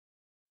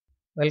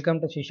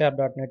Welcome to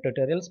Csharp.net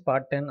tutorials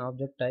part 10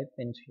 object type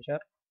in Csharp.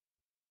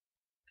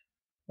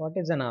 What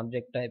is an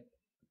object type?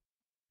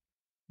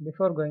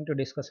 Before going to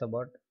discuss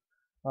about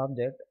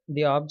object,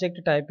 the object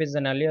type is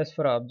an alias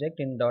for object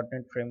in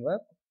 .NET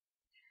framework.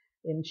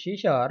 In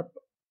Csharp,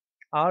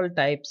 all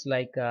types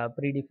like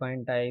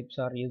predefined types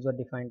or user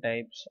defined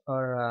types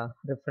or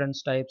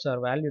reference types or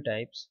value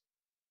types,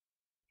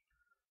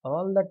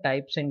 all the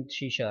types in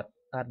Csharp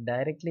are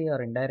directly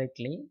or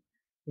indirectly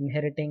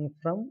inheriting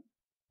from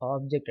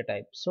object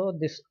type. So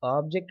this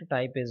object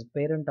type is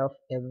parent of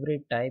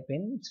every type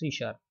in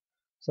Csharp.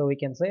 So we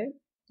can say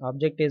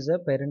object is a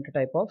parent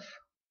type of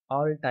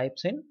all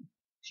types in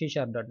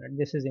C#.NET.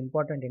 This is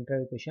important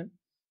interview question.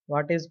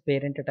 What is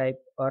parent type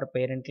or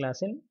parent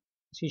class in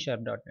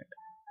C#.NET?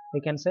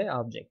 We can say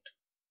object.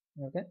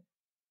 Okay.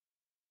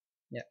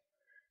 Yeah.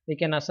 We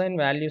can assign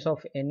values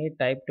of any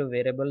type to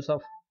variables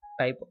of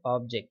type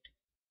object.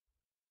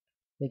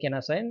 We can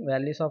assign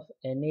values of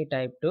any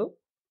type to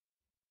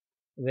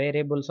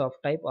variables of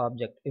type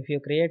object. If you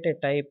create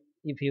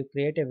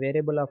a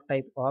variable of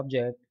type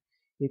object,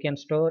 you can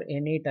store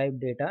any type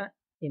data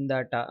in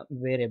that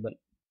variable.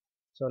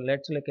 So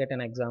let's look at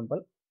an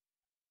example.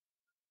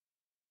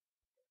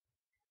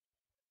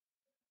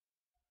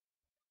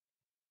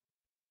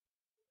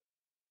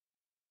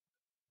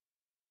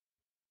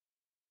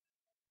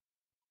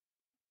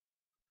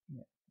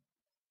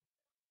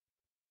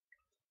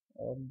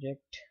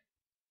 Object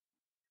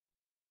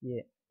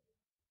A.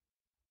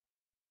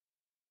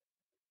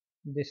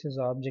 This is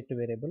object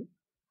variable.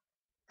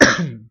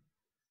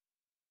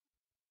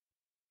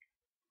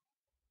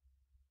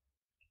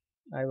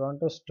 I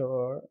want to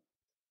store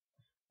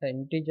the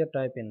integer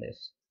type in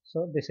this.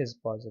 So this is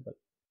possible.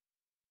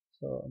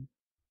 So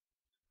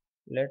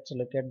let's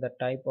look at the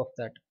type of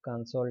that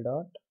console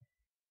dot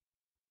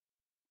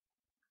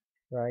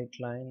right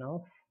line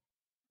of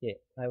A.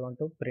 I want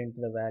to print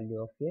the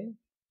value of A.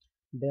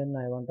 Then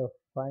I want to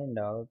find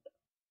out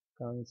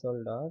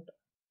console dot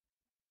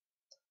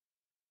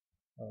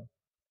uh,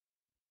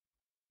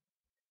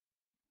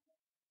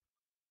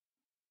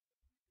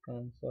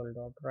 console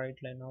dot right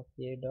line of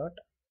A dot.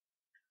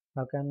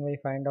 How can we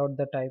find out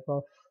the type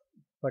of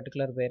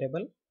particular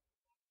variable?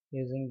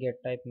 Using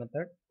get type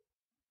method.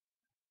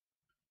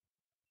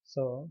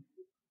 So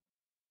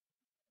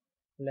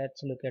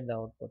let's look at the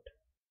output.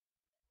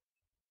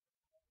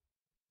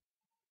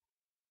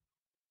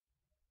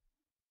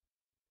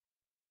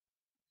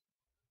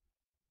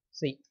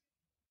 See,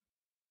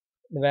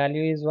 the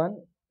value is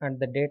 1 and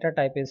the data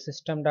type is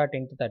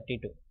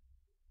system.int32.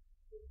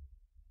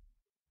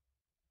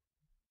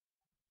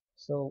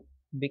 So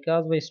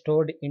because we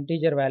stored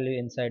integer value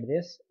inside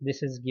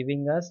this is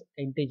giving us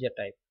integer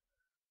type.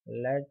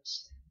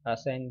 Let's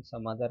assign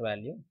some other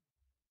value.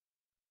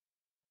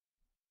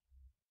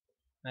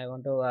 I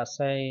want to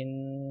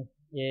assign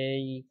a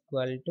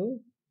equal to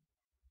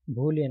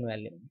boolean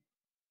value.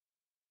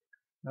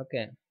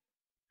 Okay,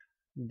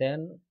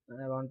 then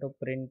I want to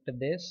print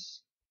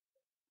this.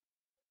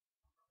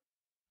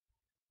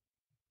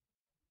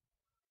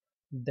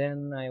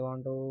 Then I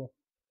want to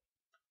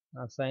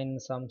assign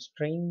some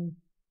string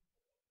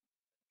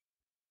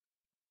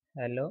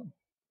hello.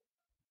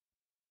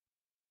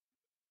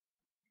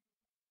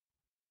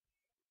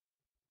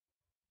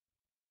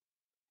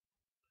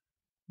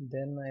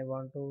 Then I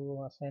want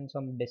to assign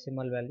some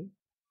decimal value.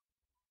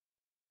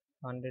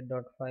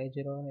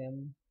 100.50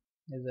 m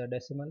is a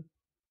decimal.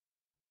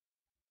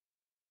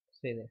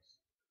 See this.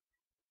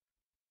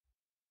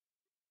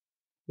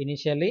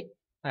 Initially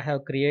I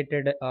have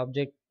created an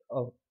object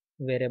of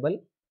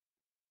variable,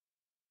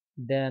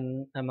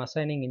 then I'm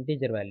assigning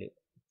integer value,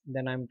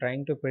 then I'm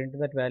trying to print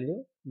that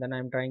value, then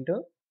I'm trying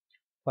to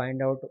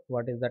find out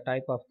what is the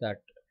type of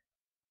that,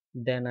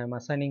 then I'm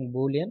assigning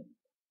boolean,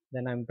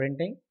 then I'm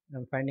printing,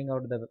 I'm finding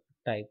out the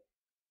type,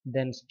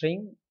 then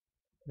string,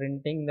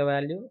 printing the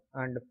value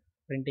and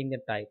printing the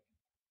type,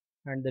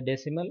 and the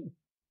decimal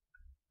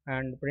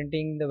and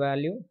printing the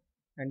value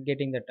and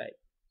getting the type.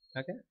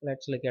 Okay,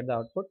 let's look at the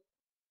output.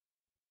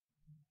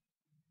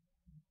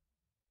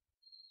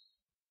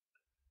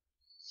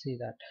 See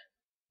that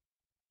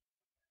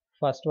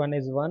first one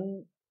is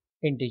one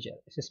integer,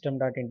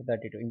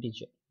 system.int32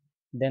 integer,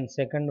 then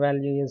second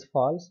value is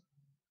false,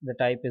 the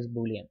type is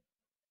boolean,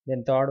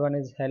 then third one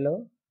is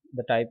hello,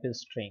 the type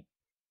is string,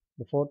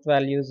 the fourth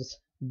value is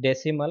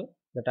decimal,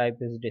 the type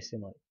is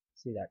decimal.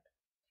 See that.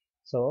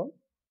 So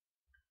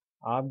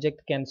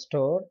object can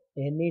store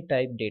any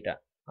type data,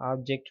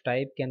 object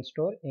type can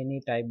store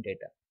any type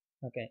data.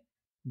 Okay,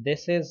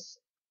 this is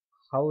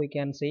how we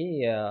can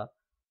see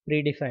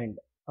predefined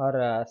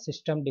or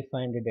system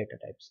defined data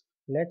types.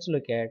 Let's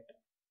look at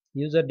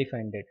user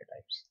defined data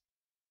types.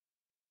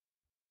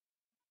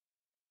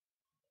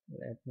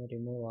 Let me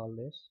remove all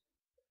this.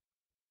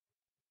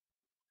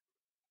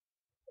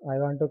 I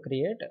want to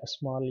create a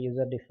small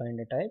user defined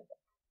type.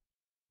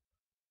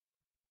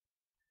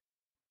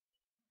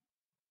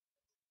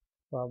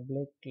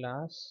 Public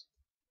class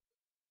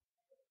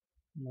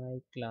my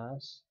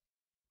class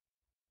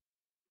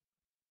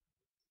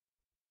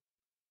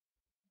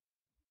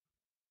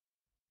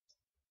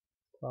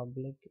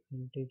public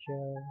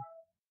integer,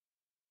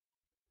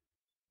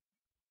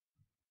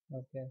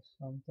 okay,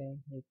 something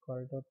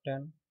equal to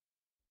 10.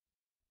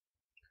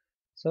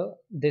 So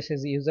this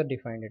is user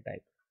defined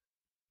type.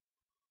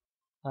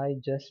 I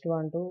just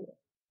want to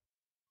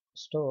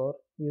store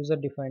user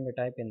defined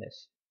type in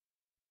this.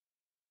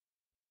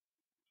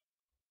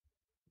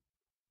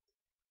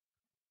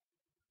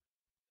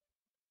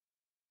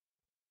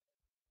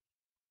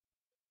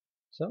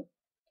 So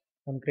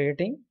I'm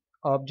creating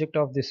object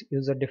of this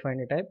user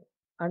defined type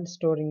and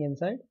storing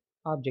inside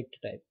object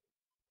type.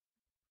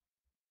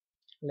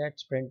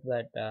 Let's print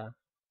that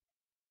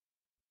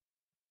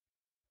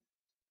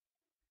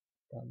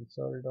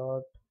console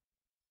dot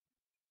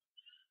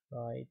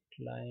write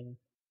line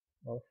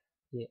of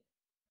a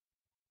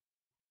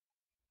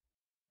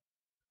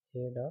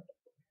dot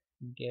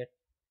get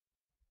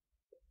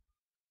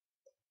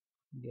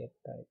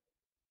type.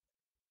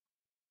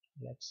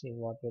 Let's see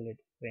what will it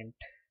print.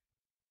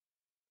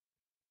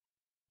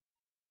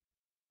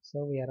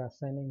 So we are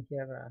assigning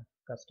here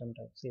a custom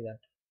type. See that.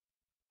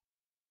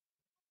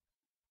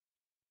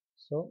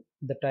 So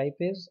the type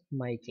is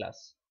my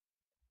class.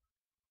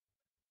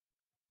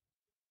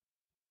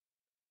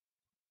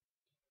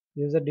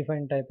 User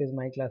defined type is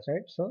my class,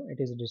 right? So it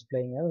is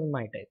displaying as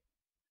my type.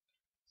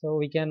 So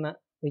we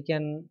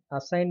can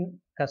assign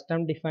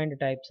custom defined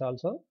types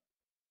also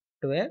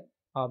to a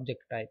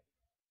object type.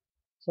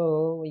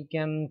 So we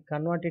can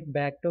convert it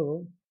back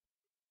to,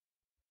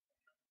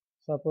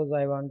 suppose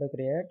I want to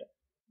create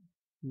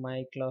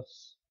my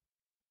class,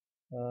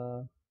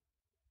 uh,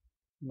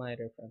 my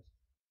reference.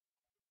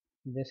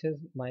 This is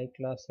my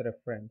class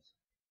reference.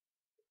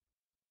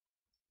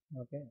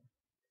 Okay,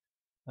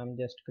 I'm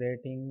just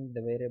creating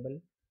the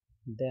variable,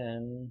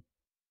 then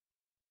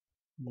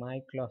my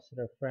class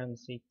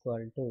reference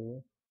equal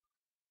to,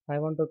 I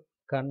want to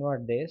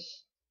convert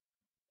this.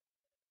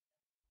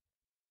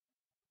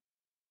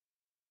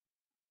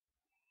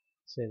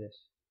 See this.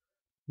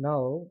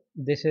 Now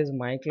this is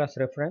my class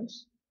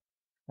reference,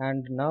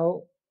 and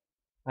now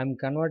I'm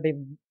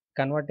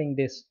converting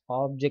this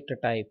object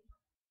type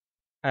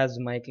as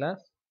my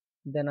class,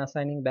 then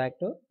assigning back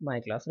to my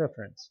class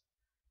reference.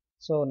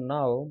 So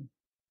now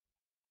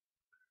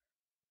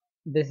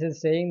this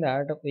is saying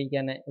that we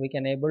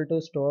can able to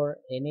store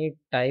any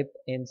type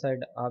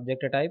inside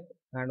object type,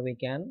 and we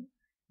can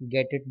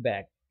get it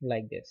back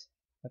like this.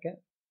 Okay,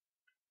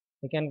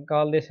 we can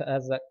call this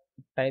as a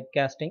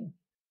typecasting.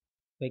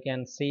 We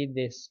can see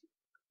this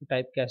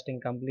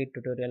typecasting complete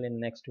tutorial in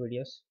next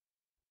videos.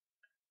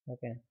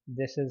 Okay,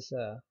 this is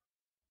a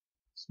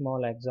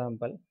small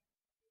example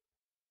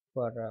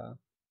for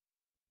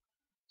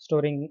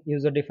storing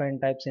user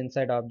defined types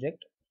inside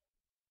object.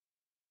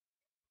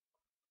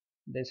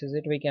 This is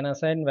it. We can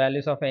assign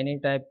values of any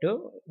type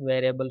to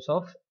variables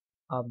of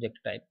object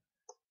type.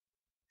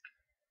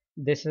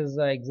 This is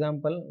the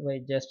example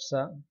we just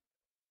saw.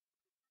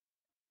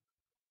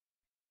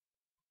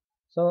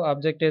 So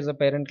object is a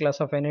parent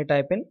class of any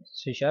type in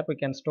C#. We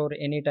can store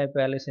any type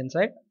values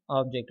inside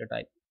object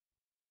type.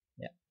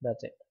 Yeah,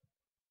 that's it.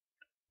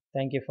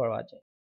 Thank you for watching.